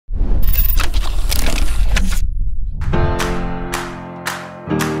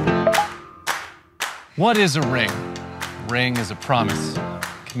What is a ring? Ring is a promise,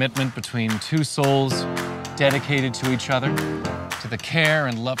 commitment between two souls dedicated to each other, to the care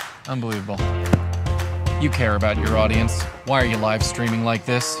and love. Unbelievable. You care about your audience. Why are you live streaming like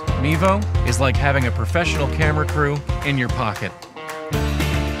this? Mevo is like having a professional camera crew in your pocket.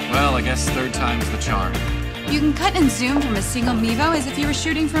 Well, I guess third time's the charm. You can cut and zoom from a single Mevo as if you were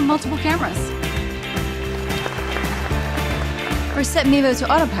shooting from multiple cameras. Or set Mevo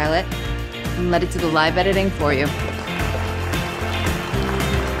to autopilot and let it do the live editing for you.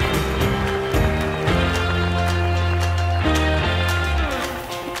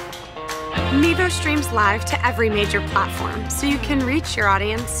 Mevo streams live to every major platform, so you can reach your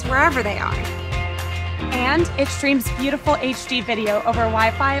audience wherever they are. And it streams beautiful HD video over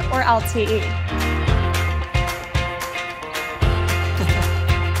Wi-Fi or LTE.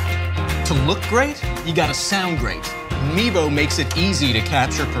 To look great, you gotta sound great. Mevo makes it easy to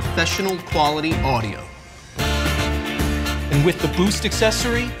capture professional quality audio. And with the Boost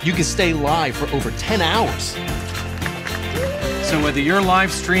accessory, you can stay live for over 10 hours. So whether you're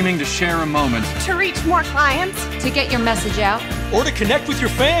live streaming to share a moment, To reach more clients, To get your message out, Or to connect with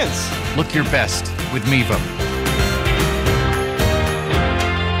your fans. look your best with Mevo.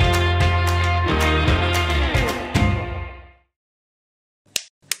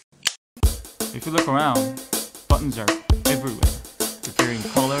 If you look around, buttons are everywhere, appearing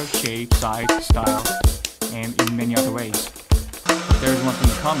color, shape, size, style, and in many other ways. But there is one thing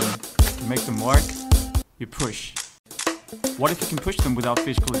in common. To make them work, you push. What if you can push them without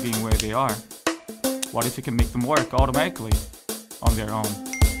physically being where they are? What if you can make them work automatically on their own?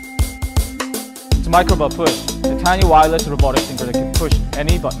 It's Microbot Push, a tiny wireless robotic finger that can push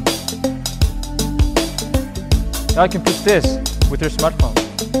any button. Now you can push this with your smartphone.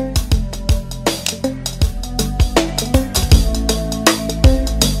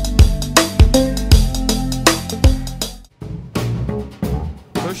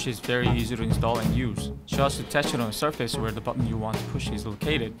 Push is very easy to install and use. Just attach it on a surface where the button you want to push is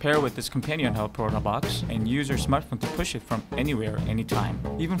located. Pair with this companion help program box and use your smartphone to push it from anywhere, anytime,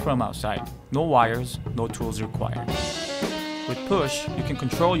 even from outside. No wires, no tools required. With Push, you can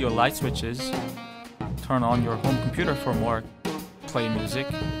control your light switches, turn on your home computer from work, play music,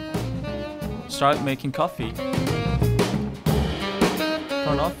 start making coffee,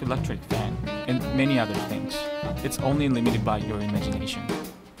 turn off electric fan, and many other things. It's only limited by your imagination.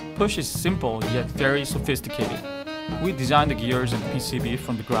 Push is simple yet very sophisticated. We designed the gears and PCB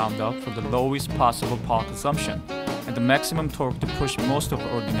from the ground up for the lowest possible power consumption and the maximum torque to push most of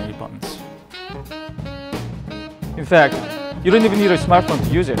the ordinary buttons. In fact, you don't even need a smartphone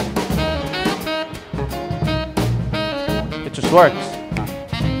to use it. It just works.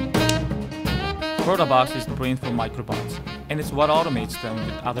 Protobox is the brain for microbots, and it's what automates them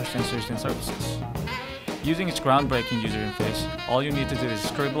with other sensors and services. Using its groundbreaking user interface, all you need to do is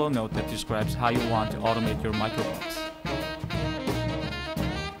scribble a note that describes how you want to automate your microbots.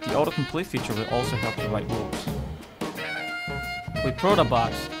 The autocomplete feature will also help you write rules. With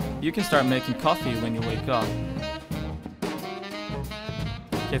Protobox, you can start making coffee when you wake up.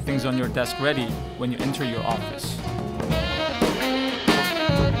 Get things on your desk ready when you enter your office.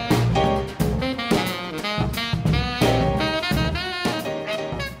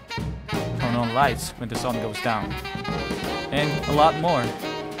 Lights when the sun goes down, and a lot more,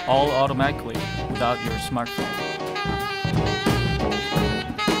 all automatically without your smartphone.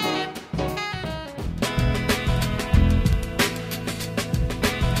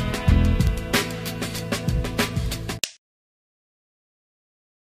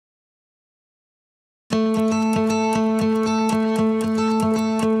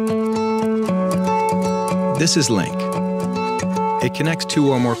 This is Link. It connects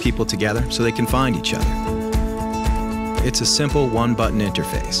two or more people together so they can find each other. It's a simple one-button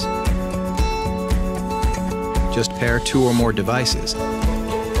interface. Just pair two or more devices,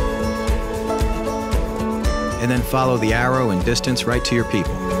 and then follow the arrow and distance right to your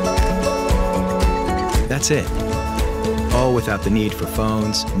people. That's it. All without the need for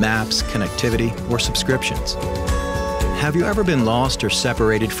phones, maps, connectivity, or subscriptions. Have you ever been lost or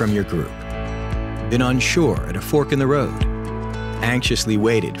separated from your group? Been unsure at a fork in the road? Anxiously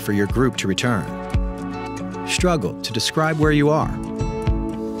waited for your group to return? Struggled to describe where you are?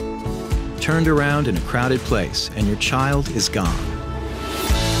 Turned around in a crowded place and your child is gone?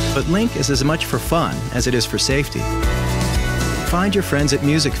 But Link is as much for fun as it is for safety. Find your friends at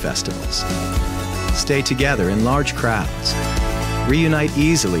music festivals. Stay together in large crowds. Reunite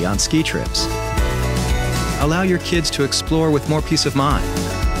easily on ski trips. Allow your kids to explore with more peace of mind.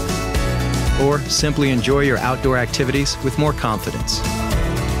 Or simply enjoy your outdoor activities with more confidence.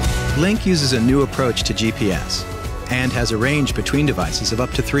 Link uses a new approach to GPS and has a range between devices of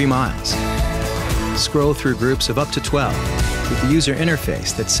up to 3 miles. Scroll through groups of up to 12 with the user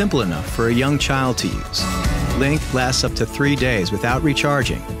interface that's simple enough for a young child to use. Link lasts up to 3 days without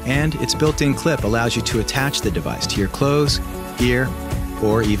recharging, and its built-in clip allows you to attach the device to your clothes, gear,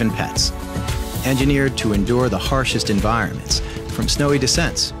 or even pets. Engineered to endure the harshest environments, from snowy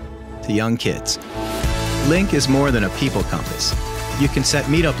descents to young kids. Link is more than a people compass. You can set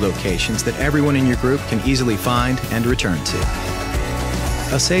meetup locations that everyone in your group can easily find and return to.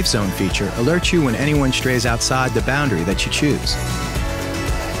 A safe zone feature alerts you when anyone strays outside the boundary that you choose.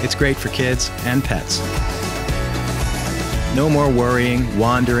 It's great for kids and pets. No more worrying,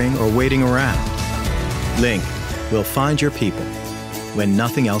 wandering, or waiting around. Link will find your people when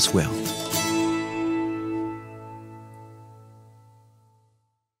nothing else will.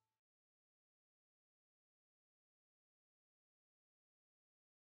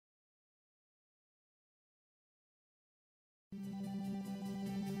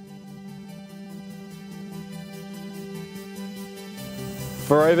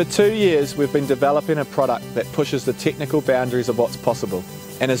 For over 2 years, we've been developing a product that pushes the technical boundaries of what's possible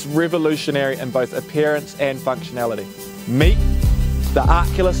and is revolutionary in both appearance and functionality. Meet the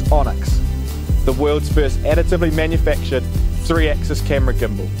Oculus Onyx, the world's first additively manufactured 3-axis camera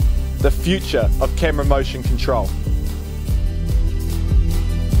gimbal, the future of camera motion control.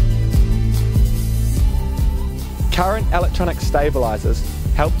 Current electronic stabilizers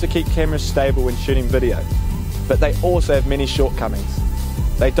help to keep cameras stable when shooting video, but they also have many shortcomings.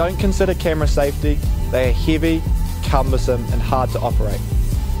 They don't consider camera safety, they are heavy, cumbersome, and hard to operate.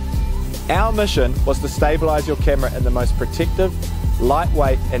 Our mission was to stabilize your camera in the most protective,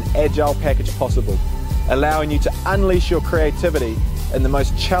 lightweight, and agile package possible, allowing you to unleash your creativity in the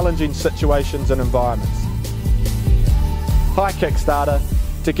most challenging situations and environments. Hi Kickstarter,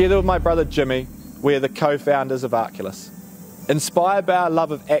 together with my brother Jimmy, we are the co-founders of Oculus. Inspired by our love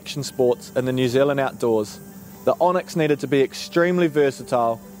of action sports in the New Zealand outdoors, the Onyx needed to be extremely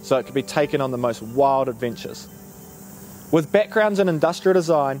versatile so it could be taken on the most wild adventures. With backgrounds in industrial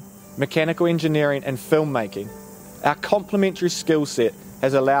design, mechanical engineering and filmmaking, our complementary skill set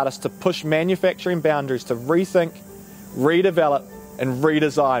has allowed us to push manufacturing boundaries to rethink, redevelop and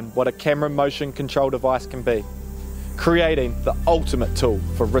redesign what a camera motion control device can be, creating the ultimate tool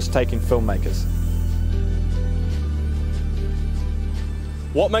for risk-taking filmmakers.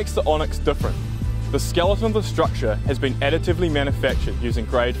 What makes the Onyx different? The skeleton of the structure has been additively manufactured using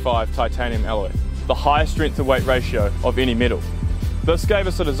grade 5 titanium alloy, the highest strength to weight ratio of any metal. This gave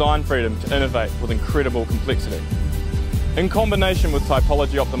us a design freedom to innovate with incredible complexity. In combination with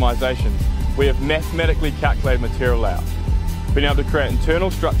typology optimization, we have mathematically calculated material layout, being able to create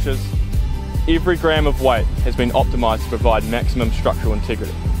internal structures. Every gram of weight has been optimized to provide maximum structural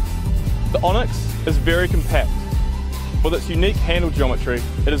integrity. The Onyx is very compact. With its unique handle geometry,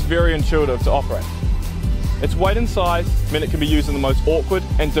 it is very intuitive to operate. Its weight and size mean it can be used in the most awkward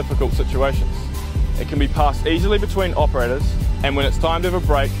and difficult situations. It can be passed easily between operators, and when it's time to have a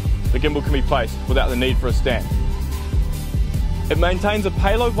break, the gimbal can be placed without the need for a stand. It maintains a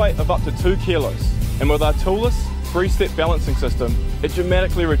payload weight of up to 2 kilos, and with our toolless 3-step balancing system, it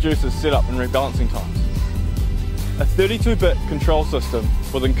dramatically reduces setup and rebalancing times. A 32-bit control system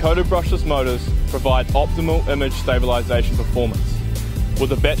with encoded brushless motors provide optimal image stabilization performance.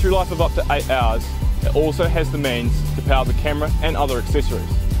 With a battery life of up to 8 hours, it also has the means to power the camera and other accessories.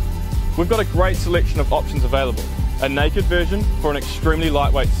 We've got a great selection of options available. A naked version for an extremely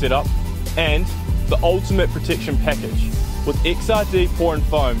lightweight setup, and the ultimate protection package with XRD pour and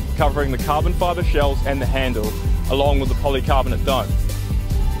foam covering the carbon fibre shells and the handle, along with the polycarbonate dome.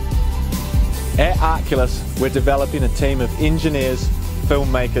 At Oculus, we're developing a team of engineers,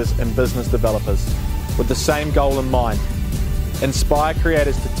 filmmakers and business developers with the same goal in mind: inspire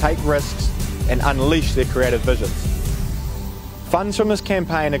creators to take risks and unleash their creative visions. Funds from this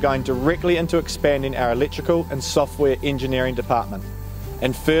campaign are going directly into expanding our electrical and software engineering department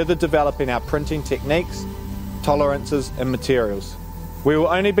and further developing our printing techniques, tolerances and materials. We will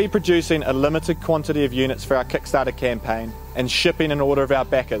only be producing a limited quantity of units for our Kickstarter campaign and shipping in order of our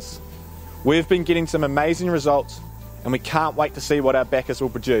backers. We've been getting some amazing results and we can't wait to see what our backers will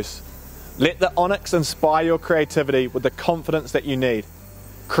produce. Let the Onyx inspire your creativity with the confidence that you need.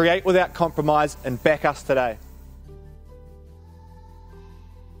 Create without compromise and back us today.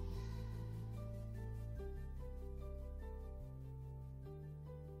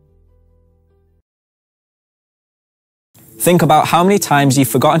 Think about how many times you've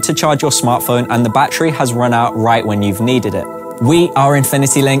forgotten to charge your smartphone and the battery has run out right when you've needed it. We are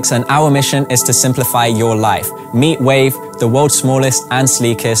Infinity Links, and our mission is to simplify your life. Meet Wave, the world's smallest and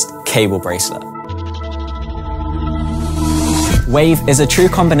sleekest cable bracelet. Wave is a true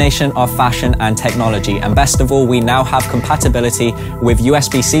combination of fashion and technology, and best of all, we now have compatibility with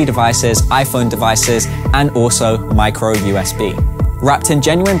USB-C devices, iPhone devices, and also micro USB. Wrapped in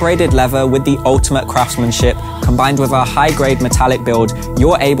genuine braided leather with the ultimate craftsmanship, combined with our high-grade metallic build,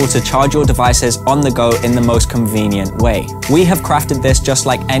 you're able to charge your devices on the go in the most convenient way. We have crafted this just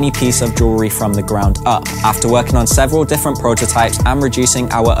like any piece of jewelry from the ground up. After working on several different prototypes and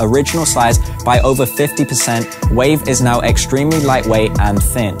reducing our original size by over 50%, Wave is now extremely lightweight and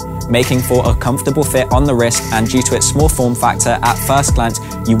thin, making for a comfortable fit on the wrist, and due to its small form factor, at first glance,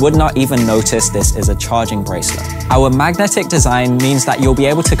 you would not even notice this is a charging bracelet. Our magnetic design means that you'll be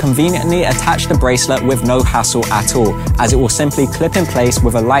able to conveniently attach the bracelet with no hassle at all, as it will simply clip in place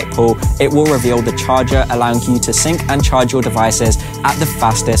with a light pull. It will reveal the charger, allowing you to sync and charge your devices at the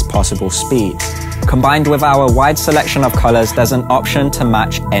fastest possible speeds. Combined with our wide selection of colors, there's an option to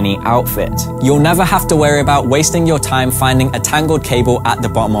match any outfit. You'll never have to worry about wasting your time finding a tangled cable at the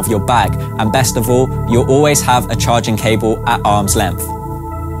bottom of your bag. And best of all, you'll always have a charging cable at arm's length.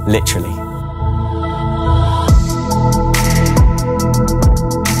 Literally.